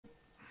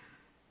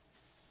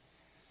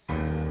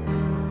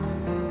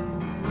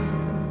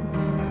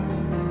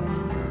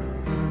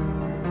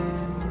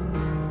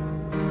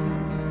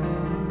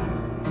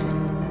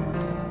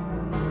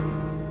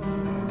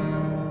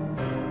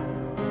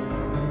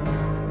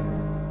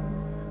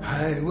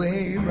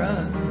highway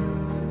run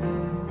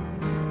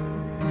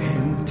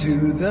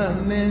into the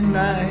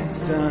midnight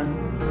sun.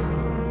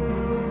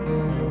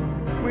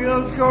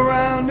 Wheels go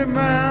round and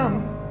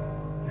round,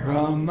 you're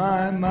on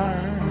my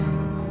mind.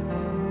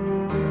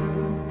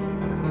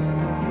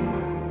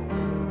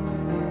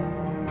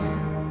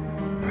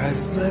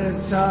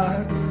 Restless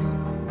hearts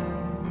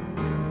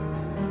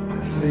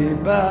sleep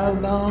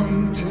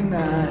along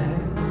tonight,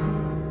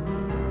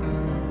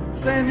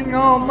 sending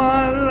all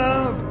my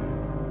love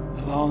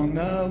along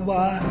the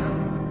wire.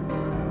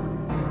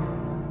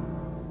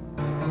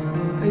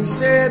 They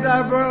said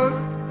I wrote,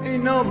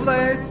 ain't no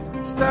place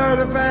to start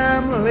a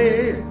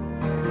family.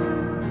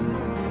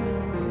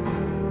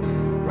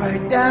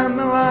 Right down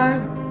the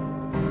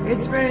line,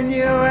 it's been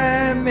you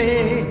and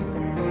me.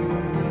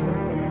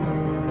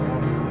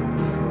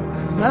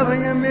 And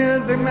loving a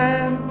music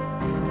man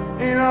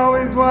ain't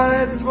always what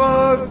it's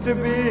supposed to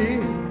be.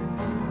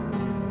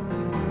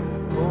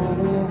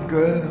 Oh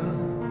girl,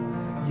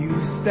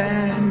 you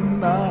stand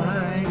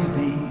by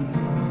me.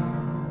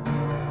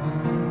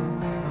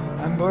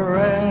 I'm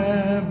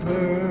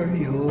forever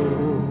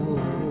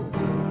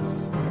yours.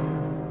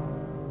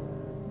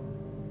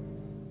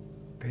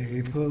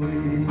 Paper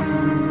Lee.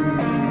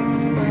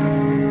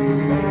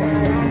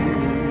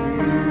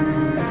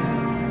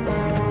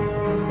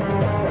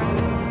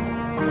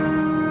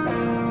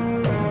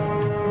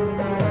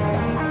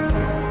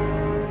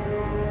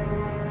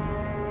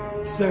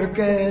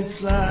 Circus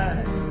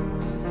slide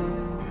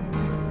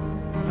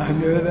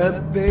under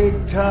the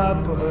big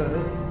top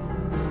hood.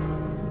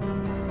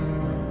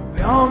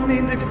 We all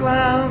need the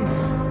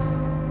clowns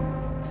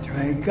to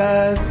make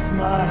us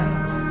smile.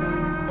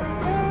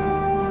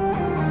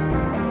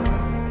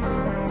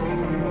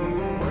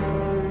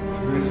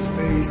 Through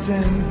space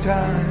and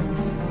time,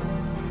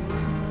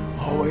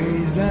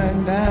 always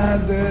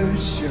another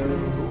show.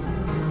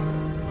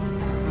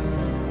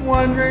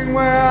 Wondering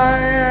where I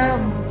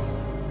am,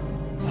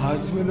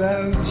 lost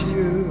without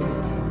you.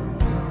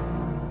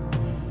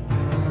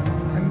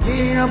 And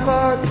being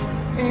apart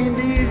ain't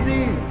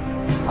easy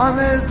on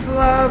this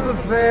love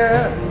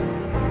affair.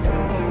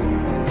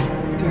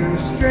 Two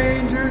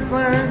strangers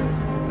learn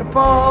to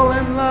fall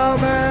in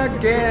love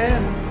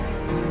again.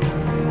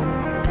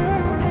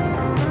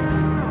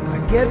 I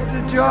get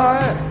the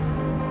joy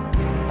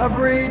of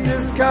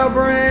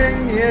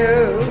rediscovering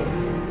you.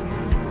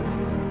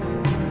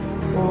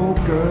 Oh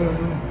girl,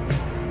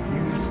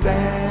 you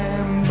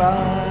stand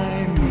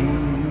by me.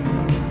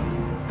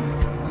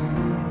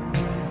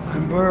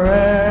 I'm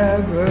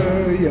forever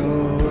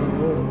yours.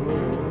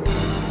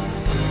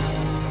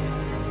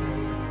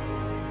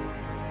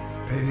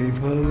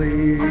 Paper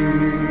Lee.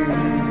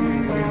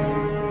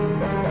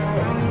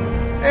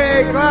 Hey,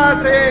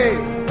 Classy!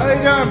 How you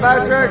doing,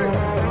 Patrick?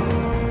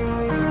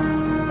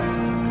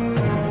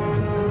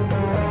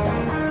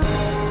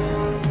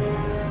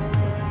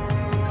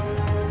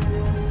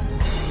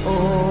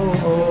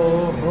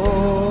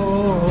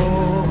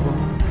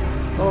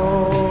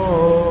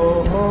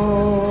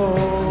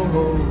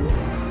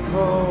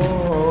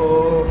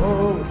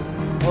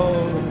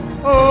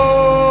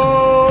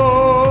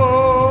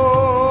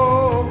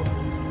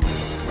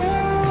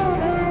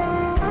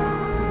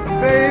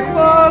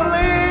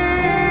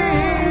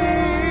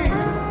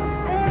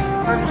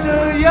 I'm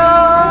still yours.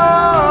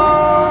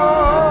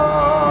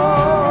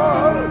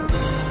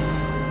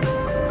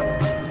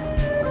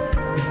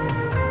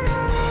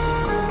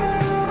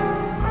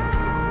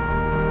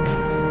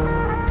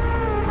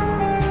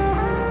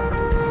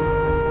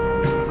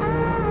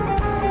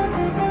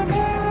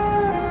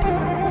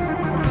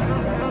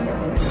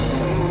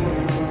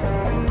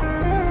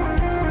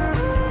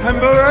 I'm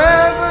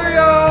forever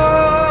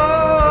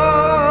yours,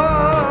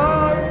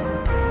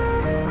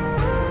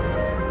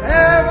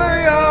 ever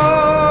yours.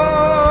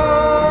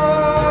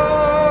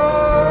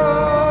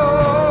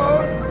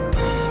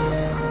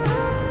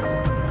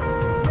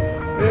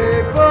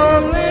 Paper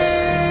Lee.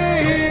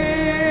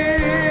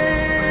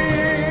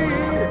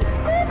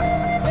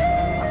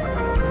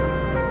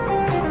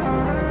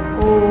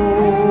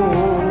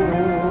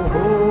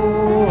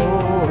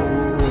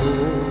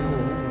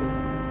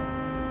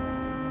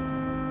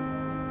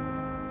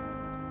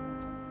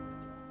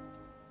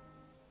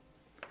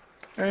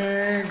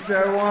 Thanks,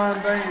 everyone.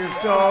 Thank you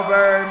so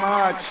very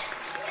much.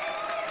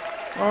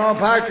 Well,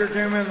 Patrick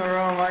came in the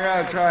room. I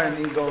gotta try an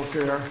Eagles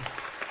here.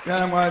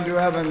 Then I'm gonna do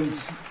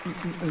Evan's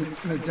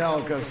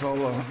Metallica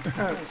solo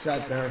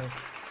set there.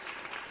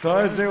 So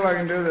let's see if I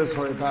can do this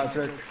for you,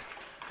 Patrick.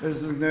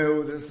 This is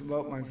new. This is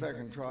about my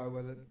second try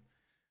with it.